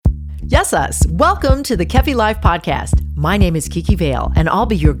Yes, us. Welcome to the Kefi Life Podcast. My name is Kiki Vale, and I'll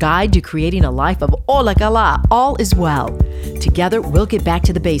be your guide to creating a life of Ola Kala, all is well. Together, we'll get back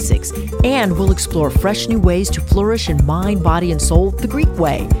to the basics, and we'll explore fresh new ways to flourish in mind, body, and soul the Greek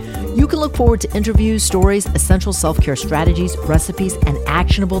way. You can look forward to interviews, stories, essential self-care strategies, recipes, and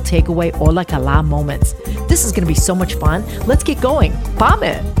actionable takeaway Ola Kala moments. This is going to be so much fun. Let's get going.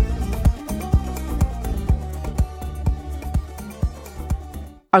 Πάμε!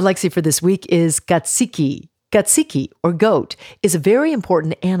 Our lexi for this week is katsiki. Katsiki, or goat, is a very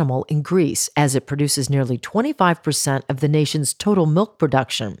important animal in Greece as it produces nearly 25% of the nation's total milk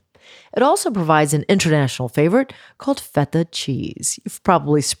production. It also provides an international favorite called feta cheese. You've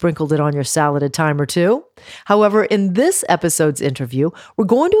probably sprinkled it on your salad a time or two. However, in this episode's interview, we're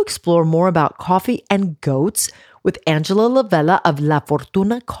going to explore more about coffee and goats with Angela Lavella of La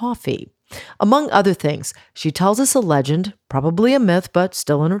Fortuna Coffee. Among other things, she tells us a legend, probably a myth, but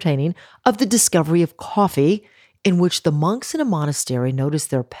still entertaining, of the discovery of coffee, in which the monks in a monastery noticed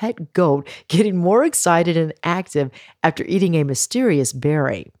their pet goat getting more excited and active after eating a mysterious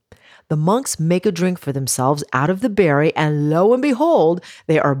berry. The monks make a drink for themselves out of the berry, and lo and behold,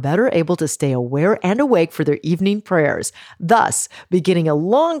 they are better able to stay aware and awake for their evening prayers, thus beginning a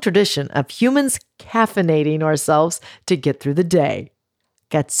long tradition of humans caffeinating ourselves to get through the day.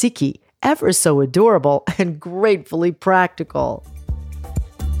 Katsiki, ever so adorable and gratefully practical.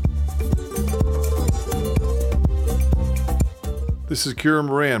 This is Kira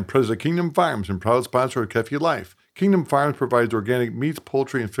Moran, president of Kingdom Farms and proud sponsor of Kefi Life. Kingdom Farms provides organic meats,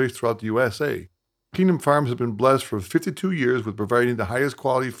 poultry, and fish throughout the USA. Kingdom Farms has been blessed for 52 years with providing the highest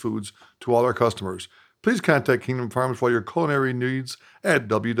quality foods to all our customers. Please contact Kingdom Farms for your culinary needs at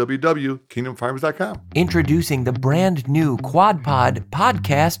www.kingdomfarms.com. Introducing the brand new QuadPod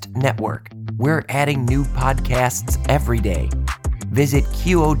Podcast Network. We're adding new podcasts every day. Visit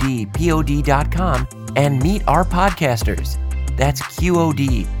QODPOD.com and meet our podcasters. That's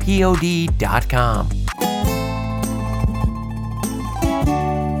QODPOD.com.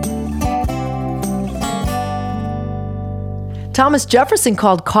 Thomas Jefferson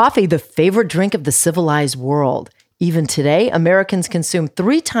called coffee the favorite drink of the civilized world. Even today, Americans consume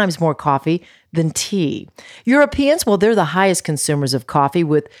 3 times more coffee than tea. Europeans, well, they're the highest consumers of coffee,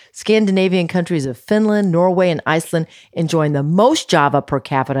 with Scandinavian countries of Finland, Norway, and Iceland enjoying the most Java per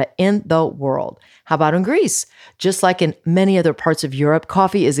capita in the world. How about in Greece? Just like in many other parts of Europe,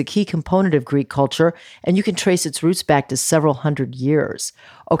 coffee is a key component of Greek culture, and you can trace its roots back to several hundred years.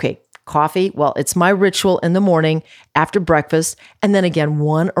 Okay, coffee, well, it's my ritual in the morning after breakfast, and then again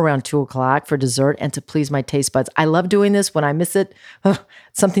one around 2 o'clock for dessert and to please my taste buds. I love doing this. When I miss it,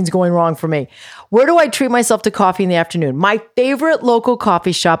 something's going wrong for me. Where do I treat myself to coffee in the afternoon? My favorite local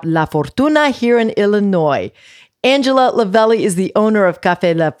coffee shop, La Fortuna, here in Illinois. Angela Lavelli is the owner of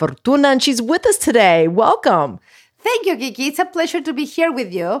Cafe La Fortuna, and she's with us today. Welcome. Thank you, Kiki. It's a pleasure to be here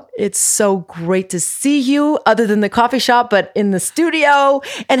with you. It's so great to see you, other than the coffee shop, but in the studio.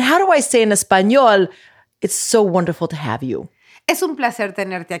 And how do I say in Espanol? It's so wonderful to have you. Es un placer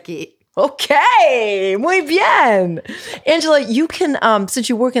tenerte aquí. Okay, muy bien. Angela, you can, since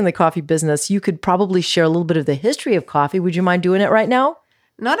you work in the coffee business, you could probably share a little bit of the history of coffee. Would you mind doing it right now?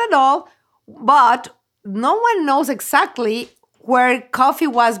 Not at all, but no one knows exactly where coffee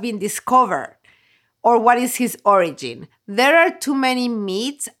was being discovered or what is his origin. There are too many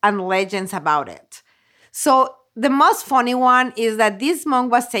myths and legends about it. So the most funny one is that this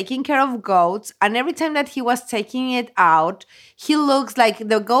monk was taking care of goats, and every time that he was taking it out, he looks like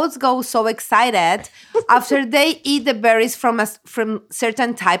the goats go so excited after they eat the berries from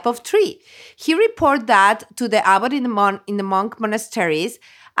certain type of tree. He reported that to the abbot in the monk monasteries,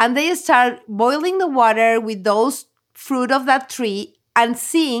 and they start boiling the water with those fruit of that tree and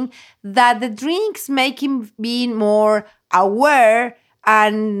seeing that the drinks make him be more aware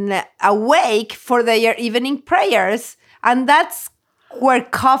and awake for their evening prayers. And that's where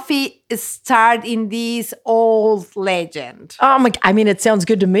coffee started in this old legend. It sounds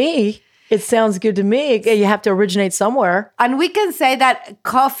good to me. It sounds good to me. You have to originate somewhere. And we can say that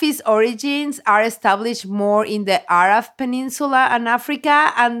coffee's origins are established more in the Arab Peninsula and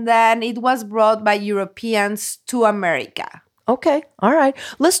Africa, and then it was brought by Europeans to America. Okay. All right.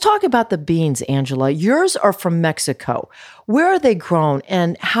 Let's talk about the beans, Angela. Yours are from Mexico. Where are they grown,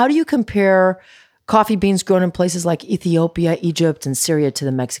 and how do you compare coffee beans grown in places like Ethiopia, Egypt, and Syria to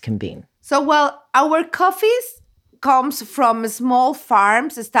the Mexican bean? So, well, our coffees comes from small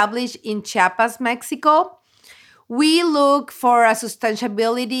farms established in Chiapas, Mexico. We look for a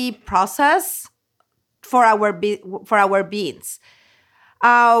sustainability process for our beans.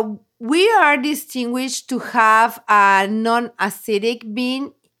 We are distinguished to have a non-acidic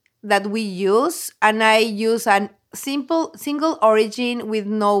bean that we use, and I use a simple single origin with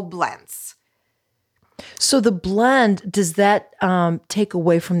no blends. So the blend, does that take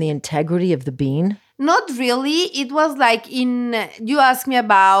away from the integrity of the bean? Not really. It was like you asked me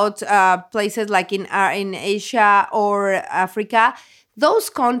about places like in Asia or Africa. Those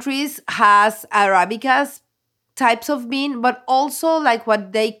countries has Arabicas types of bean, but also like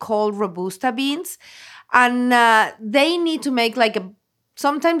what they call Robusta beans. And they need to make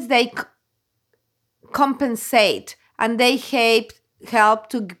sometimes they compensate, and they help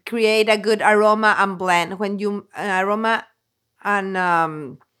to create a good aroma and blend when you aroma and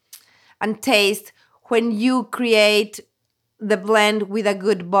taste when you create the blend with a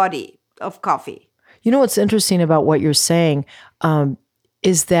good body of coffee. You know what's interesting about what you're saying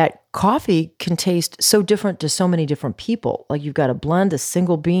is that coffee can taste so different to so many different people. Like you've got a blend, a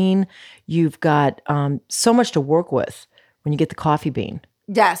single bean, you've got so much to work with when you get the coffee bean.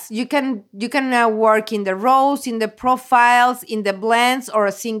 Yes, you can work in the roast, in the profiles, in the blends, or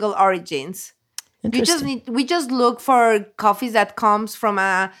single origins. We just look for coffees that comes from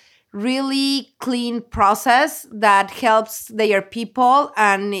a really clean process that helps their people,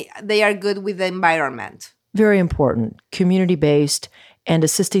 and they are good with the environment. Very important, community-based, and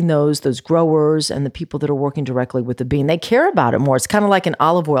assisting those growers and the people that are working directly with the bean. They care about it more. It's kind of like an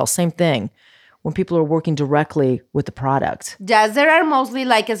olive oil, same thing. When people are working directly with the product. Yes, there are mostly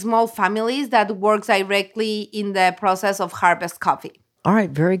small families that work directly in the process of harvest coffee. All right,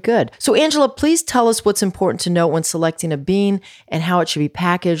 very good. So Angela, please tell us what's important to note when selecting a bean and how it should be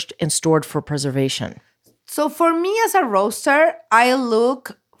packaged and stored for preservation. So for me as a roaster, I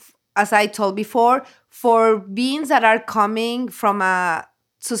look, as I told before, for beans that are coming from a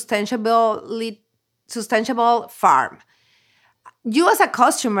sustainable farm. You as a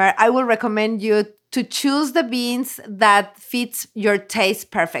customer, I will recommend you to choose the beans that fits your taste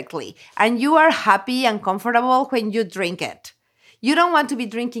perfectly, and you are happy and comfortable when you drink it. You don't want to be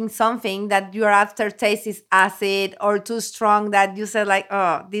drinking something that your aftertaste is acid or too strong that you say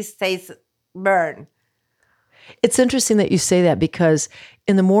oh, this tastes burn. It's interesting that you say that because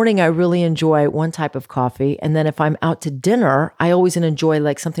in the morning, I really enjoy one type of coffee. And then if I'm out to dinner, I always enjoy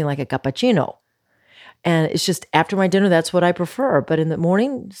something like a cappuccino. And it's just after my dinner, that's what I prefer. But in the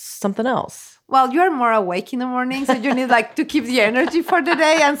morning, something else. Well, you're more awake in the morning, so you need to keep the energy for the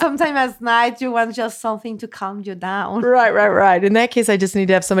day. And sometimes at night, you want just something to calm you down. Right. In that case, I just need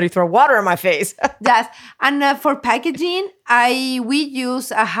to have somebody throw water in my face. Yes. And for packaging, we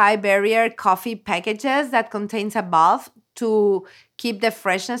use a high barrier coffee packages that contains a bulb to keep the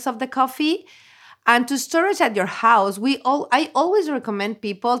freshness of the coffee. And to storage at your house, I always recommend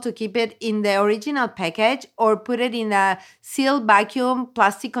people to keep it in the original package or put it in a sealed vacuum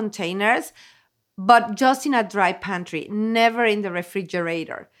plastic containers, but just in a dry pantry, never in the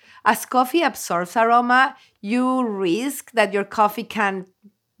refrigerator. As coffee absorbs aroma, you risk that your coffee can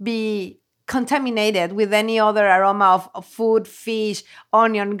be contaminated with any other aroma of food, fish,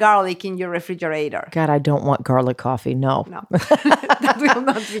 onion, garlic in your refrigerator. God, I don't want garlic coffee. No. That will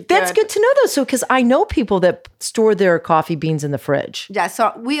not be good. That's good to know, though. So, because I know people that store their coffee beans in the fridge. Yeah,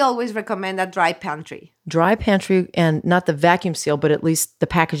 so we always recommend a dry pantry. Dry pantry, and not the vacuum seal, but at least the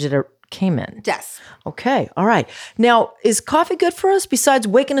package that it came in. Yes. Okay. All right. Now, is coffee good for us besides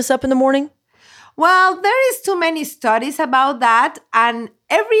waking us up in the morning? Well, there is too many studies about that, and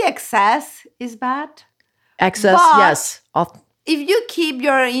every excess is bad. Excess, but yes. If you keep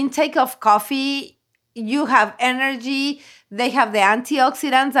your intake of coffee, you have energy. They have the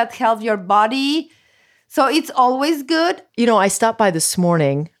antioxidants that help your body. So it's always good. You know, I stopped by this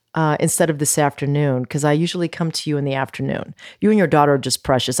morning instead of this afternoon because I usually come to you in the afternoon. You and your daughter are just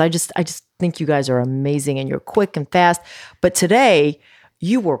precious. I just think you guys are amazing and you're quick and fast. But today,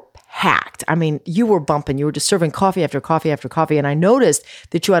 you were packed. I mean, you were bumping. You were just serving coffee after coffee after coffee. And I noticed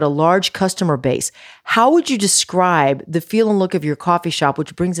that you had a large customer base. How would you describe the feel and look of your coffee shop,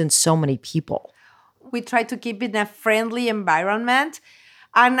 which brings in so many people? We try to keep it in a friendly environment.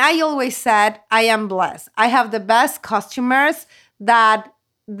 And I always said, I am blessed. I have the best customers that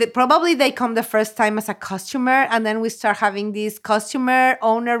probably they come the first time as a customer. And then we start having this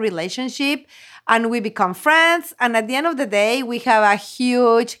customer-owner relationship. And we become friends. And at the end of the day, we have a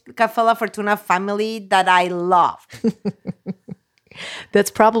huge Café La Fortuna family that I love. That's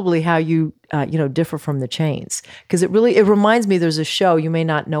probably how you, differ from the chains. Because it reminds me, there's a show, you may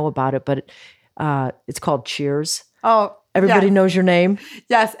not know about it, but it's called Cheers. Oh, everybody knows your name?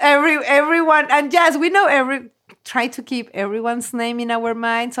 Yes, everyone. And yes, we know try to keep everyone's name in our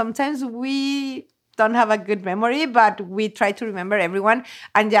mind. Sometimes we don't have a good memory, but we try to remember everyone.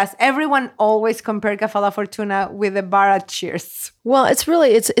 And yes, everyone always compare Café La Fortuna with the bar at Cheers. Well, it's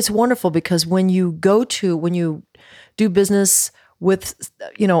really, it's wonderful because when you do business with,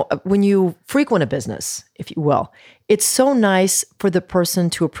 when you frequent a business, if you will, it's so nice for the person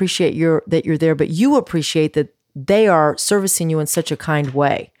to appreciate that you're there, but you appreciate that they are servicing you in such a kind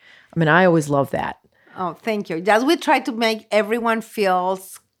way. I mean, I always love that. Oh, thank you. Yes, we try to make everyone feel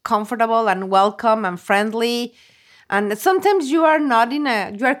comfortable and welcome and friendly. And sometimes you are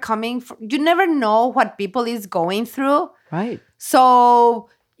you never know what people is going through. Right. So,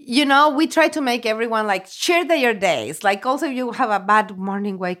 we try to make everyone share their days. Like also you have a bad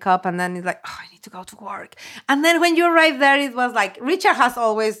morning, wake up, and then it's like, oh, I need to go to work. And then when you arrive there, it was like, Richard has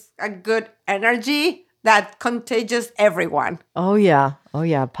always a good energy that contagious everyone. Oh, yeah.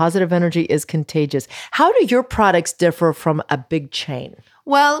 Positive energy is contagious. How do your products differ from a big chain?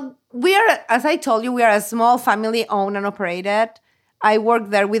 Well, as I told you, we are a small family owned and operated. I work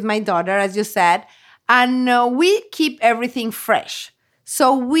there with my daughter, as you said, and we keep everything fresh.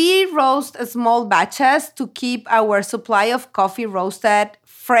 So we roast small batches to keep our supply of coffee roasted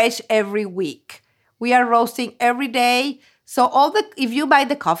fresh every week. We are roasting every day. So if you buy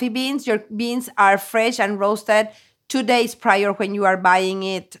the coffee beans, your beans are fresh and roasted 2 days prior when you are buying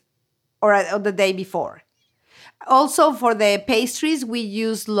it or the day before. Also, for the pastries, we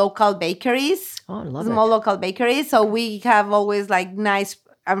use local bakeries. Oh, I love small local bakeries. So we have always nice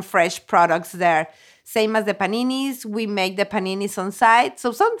and fresh products there. Same as the paninis. We make the paninis on site.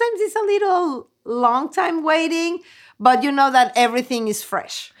 So sometimes it's a little long time waiting, but you know that everything is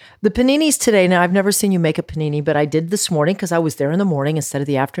fresh. The paninis today, now I've never seen you make a panini, but I did this morning because I was there in the morning instead of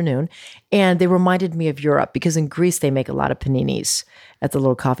the afternoon. And they reminded me of Europe because in Greece, they make a lot of paninis at the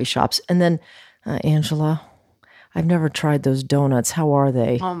little coffee shops. And then, Angela, I've never tried those donuts. How are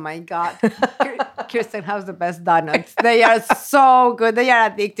they? Oh my God. Kirsten has the best donuts. They are so good. They are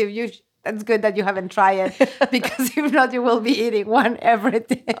addictive. That's good that you haven't tried it because if not, you will be eating one every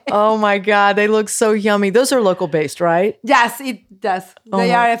day. Oh my God, they look so yummy. Those are local based, right? Yes, it does.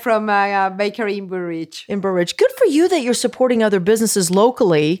 They are from a bakery in Burridge. Good for you that you're supporting other businesses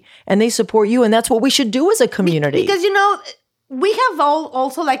locally and they support you. And that's what we should do as a community. Because, we have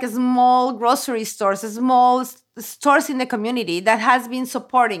also a small grocery stores, small stores in the community that has been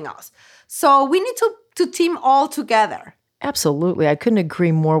supporting us. So we need to team all together. Absolutely. I couldn't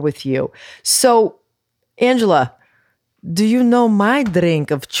agree more with you. So, Angela, do you know my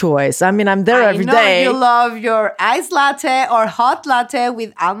drink of choice? I mean, I'm there every day. I know you love your iced latte or hot latte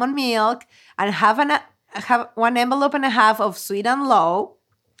with almond milk and have 1 envelope and a half of sweet and low.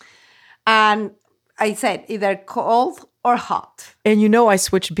 And I said either cold or hot. And I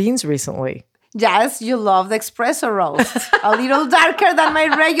switched beans recently. Yes, you love the espresso roast. A little darker than my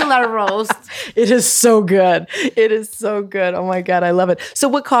regular roast. It is so good. Oh my God, I love it. So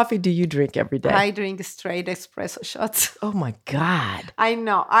what coffee do you drink every day? I drink straight espresso shots. Oh my God. I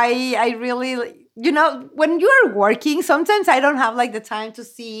know. I really, when you're working, sometimes I don't have the time to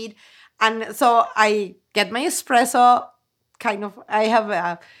sit. And so I get my espresso, I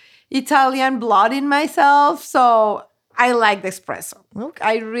have Italian blood in myself. So I like the espresso. Okay.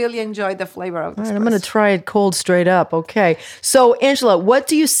 I really enjoy the flavor of the espresso. All right, I'm going to try it cold straight up. Okay. So, Angela, what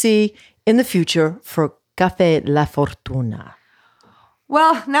do you see in the future for Café La Fortuna?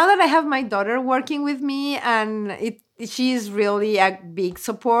 Well, now that I have my daughter working with me and she's really a big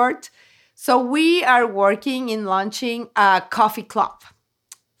support. So we are working in launching a coffee club.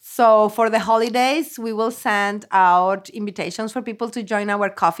 So for the holidays, we will send out invitations for people to join our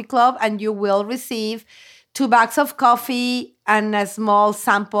coffee club and you will receive 2 bags of coffee and a small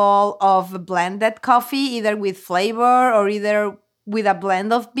sample of blended coffee, either with flavor or either with a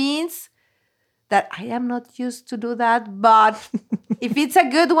blend of beans. That I am not used to do that, but if it's a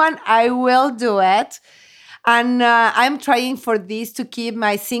good one, I will do it. And I'm trying for this to keep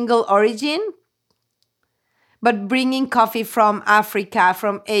my single origin, but bringing coffee from Africa,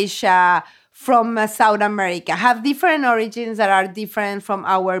 from Asia, from South America, have different origins that are different from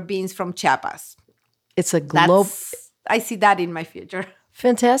our beans from Chiapas. It's a global. I see that in my future.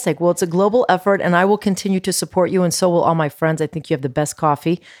 Fantastic. Well, it's a global effort, and I will continue to support you, and so will all my friends. I think you have the best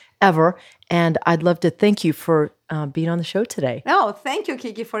coffee ever, and I'd love to thank you for being on the show today. No, thank you,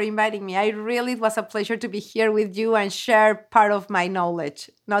 Kiki, for inviting me. It was a pleasure to be here with you and share part of my knowledge.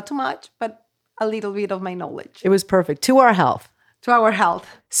 Not too much, but a little bit of my knowledge. It was perfect. To our health. To our health.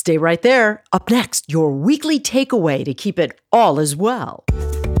 Stay right there. Up next, your weekly takeaway to keep it all as well.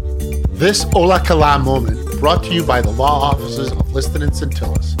 This Ola Kala moment brought to you by the law offices of Liston and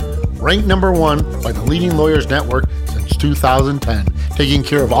Centillus. Ranked number 1 by the leading lawyers network since 2010, taking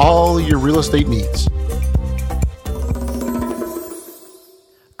care of all your real estate needs.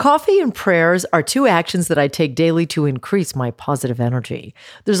 Coffee and prayers are two actions that I take daily to increase my positive energy.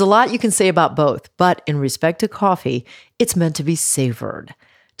 There's a lot you can say about both, but in respect to coffee, it's meant to be savored.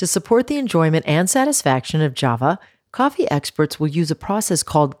 To support the enjoyment and satisfaction of Java, coffee experts will use a process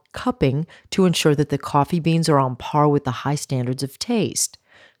called cupping to ensure that the coffee beans are on par with the high standards of taste.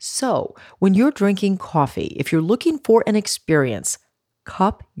 So, when you're drinking coffee, if you're looking for an experience,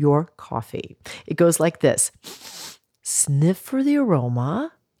 cup your coffee. It goes like this. Sniff for the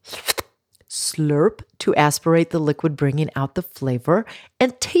aroma, slurp to aspirate the liquid bringing out the flavor,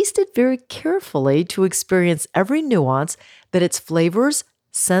 and taste it very carefully to experience every nuance that its flavors,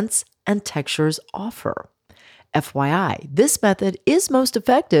 scents, and textures offer. FYI, this method is most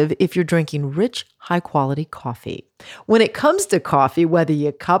effective if you're drinking rich, high-quality coffee. When it comes to coffee, whether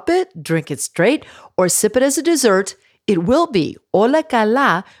you cup it, drink it straight, or sip it as a dessert, it will be Ola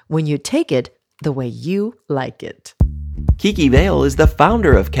Kala when you take it the way you like it. Kiki Vale is the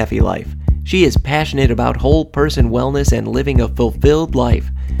founder of Kefi Life. She is passionate about whole person wellness and living a fulfilled life.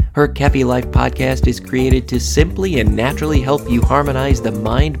 Her Kefi Life podcast is created to simply and naturally help you harmonize the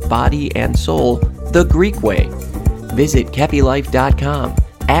mind, body, and soul the Greek way. Visit KefiLife.com,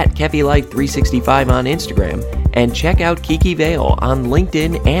 at KefiLife365 on Instagram, and check out Kiki Vale on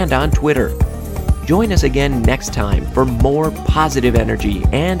LinkedIn and on Twitter. Join us again next time for more positive energy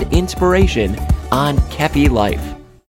and inspiration on Kefi Life.